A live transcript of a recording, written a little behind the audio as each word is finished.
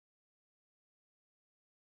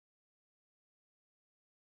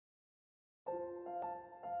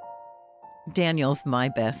Daniel's my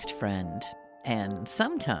best friend, and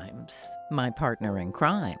sometimes my partner in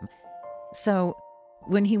crime. So,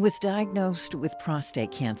 when he was diagnosed with prostate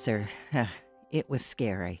cancer, it was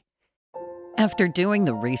scary. After doing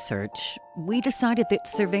the research, we decided that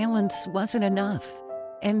surveillance wasn't enough,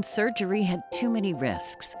 and surgery had too many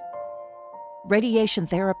risks. Radiation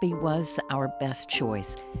therapy was our best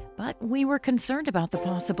choice, but we were concerned about the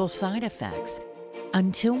possible side effects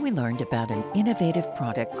until we learned about an innovative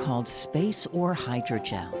product called SpaceOAR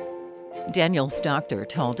Hydrogel. Daniel's doctor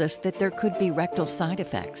told us that there could be rectal side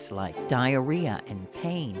effects like diarrhea and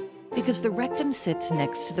pain because the rectum sits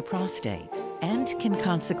next to the prostate and can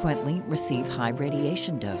consequently receive high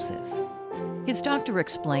radiation doses. His doctor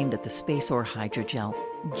explained that the SpaceOAR Hydrogel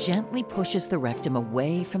gently pushes the rectum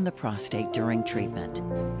away from the prostate during treatment,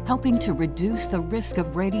 helping to reduce the risk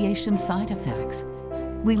of radiation side effects.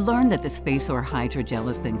 We learned that the SpaceOAR Hydrogel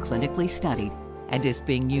has been clinically studied and is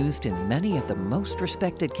being used in many of the most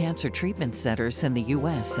respected cancer treatment centers in the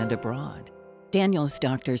U.S. and abroad. Daniel's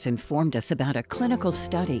doctors informed us about a clinical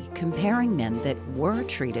study comparing men that were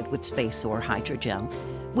treated with SpaceOAR Hydrogel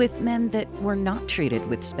with men that were not treated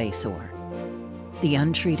with SpaceOAR. The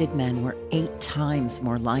untreated men were 8 times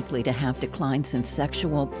more likely to have declines in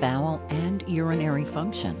sexual, bowel, and urinary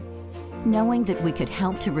function. Knowing that we could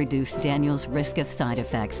help to reduce Daniel's risk of side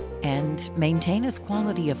effects and maintain his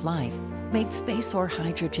quality of life made SpaceOAR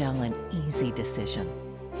Hydrogel an easy decision.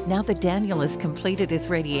 Now that Daniel has completed his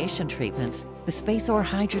radiation treatments, the SpaceOAR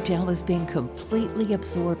Hydrogel is being completely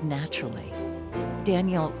absorbed naturally.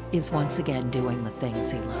 Daniel is once again doing the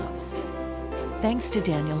things he loves. Thanks to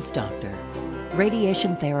Daniel's doctor,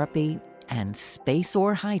 radiation therapy, and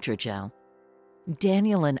SpaceOAR Hydrogel,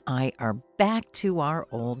 Daniel and I are back to our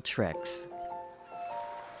old tricks.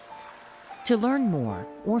 To learn more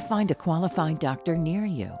or find a qualified doctor near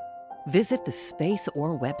you, visit the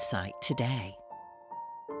SpaceOAR website today.